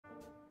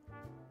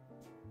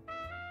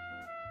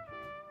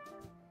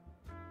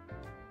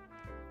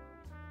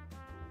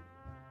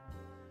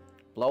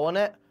Blow on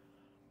it.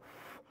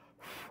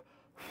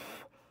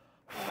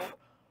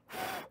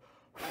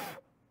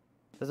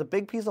 There's a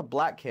big piece of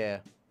black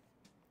here.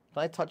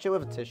 Can I touch it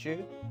with a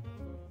tissue?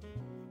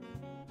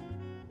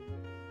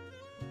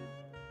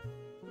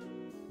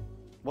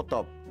 What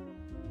the?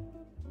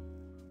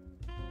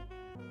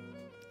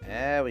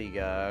 There we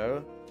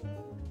go.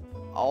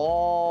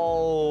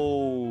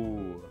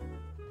 Oh.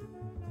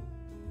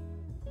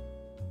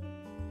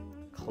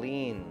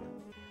 Clean.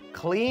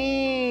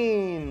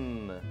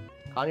 Clean!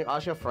 Can't you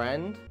ask your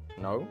friend?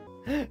 No?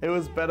 It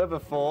was better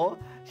before?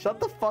 Shut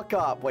the fuck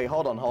up. Wait,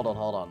 hold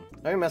on.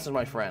 Let me message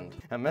my friend.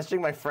 I'm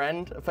messaging my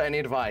friend for any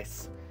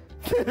advice.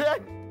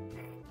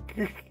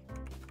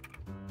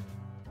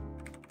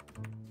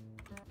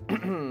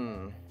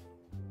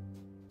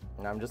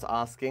 I'm just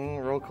asking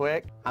real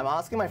quick. I'm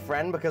asking my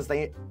friend because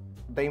they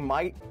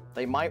might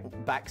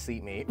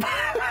backseat me.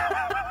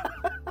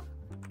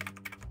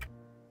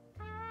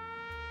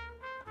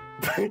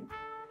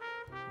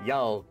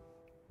 Yo.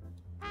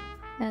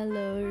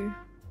 Hello.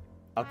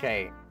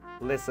 Okay,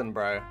 listen,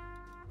 bro.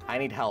 I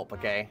need help,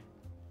 okay?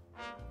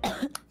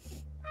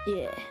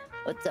 Yeah,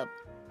 what's up?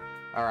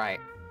 Alright,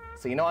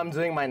 so you know I'm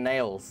doing my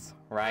nails,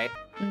 right?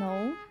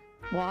 No.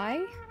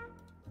 Why?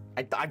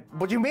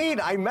 What do you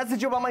mean? I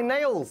messaged you about my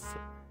nails!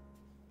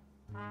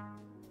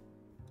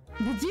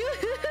 Did you?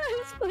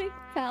 It's like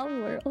Pal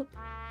World.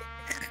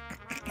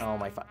 Oh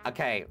my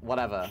okay,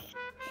 whatever.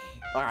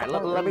 Alright,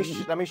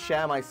 let me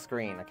share my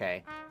screen,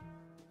 okay?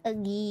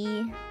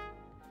 Ugly.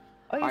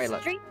 Are you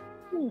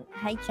streaming?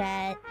 Hi,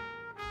 chat.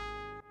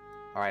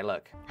 Alright,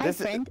 look. Hi,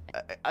 friend.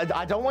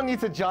 I don't want you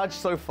to judge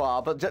so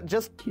far, but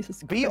just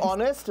be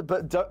honest,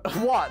 but don't...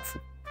 What?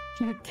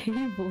 Your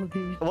table,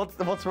 dude.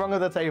 What's wrong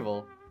with the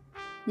table?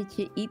 Did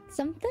you eat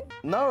something?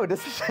 No,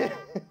 this is...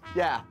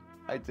 Yeah,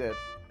 I did.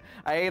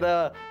 I ate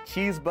a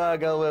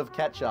cheeseburger with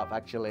ketchup,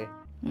 actually.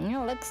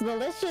 It looks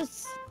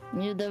delicious.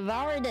 You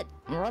devoured it.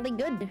 Really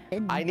good.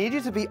 I need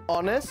you to be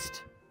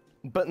honest,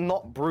 but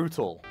not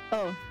brutal.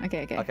 Oh,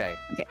 okay.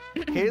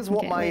 Here's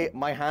what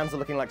my hands are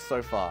looking like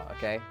so far,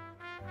 okay?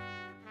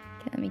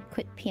 Okay, let me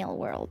quit Pale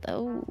World.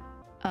 Oh,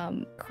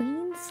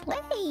 Queen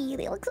Slay.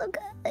 They look so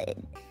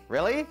good.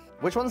 Really?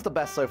 Which one's the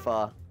best so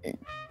far?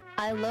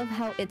 I love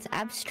how it's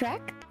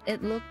abstract.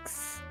 It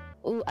looks...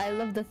 Ooh, I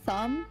love the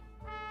thumb.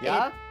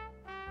 Yeah?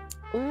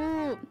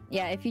 Ooh,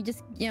 yeah, if you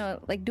just, you know,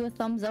 like do a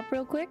thumbs up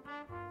real quick.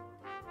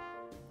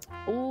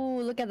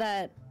 Ooh, look at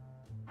that.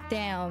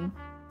 Damn.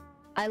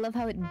 I love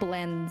how it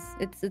blends.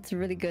 It's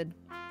really good.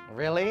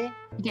 Really?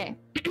 Okay.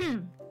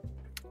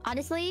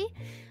 Honestly,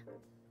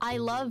 I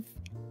love...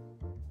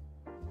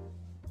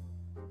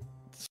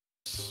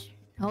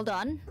 Hold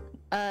on.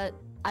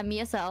 I'm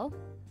ESL,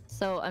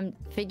 so I'm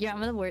figuring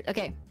out the word.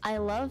 Okay. I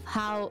love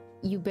how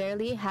you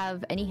barely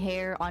have any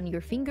hair on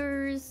your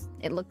fingers.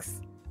 It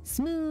looks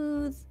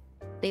smooth.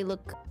 They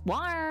look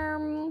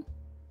warm.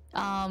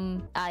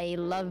 I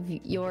love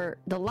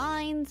the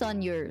lines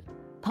on your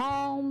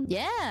palm.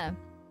 Yeah.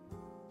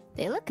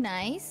 They look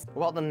nice.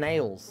 What about the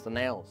nails? The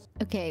nails.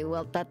 Okay,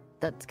 well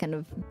that's kind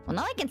of... Well,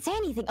 now I can say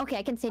anything. Okay,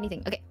 I can say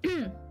anything. Okay.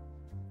 You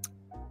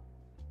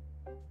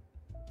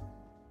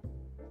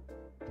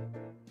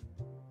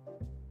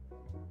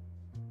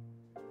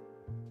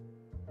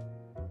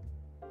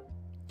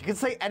can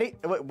say any...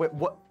 Wait,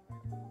 what?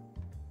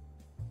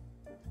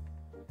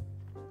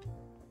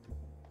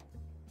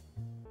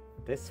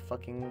 This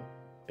fucking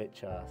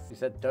bitch ass. You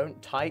said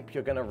don't type,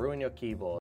 you're gonna ruin your keyboard.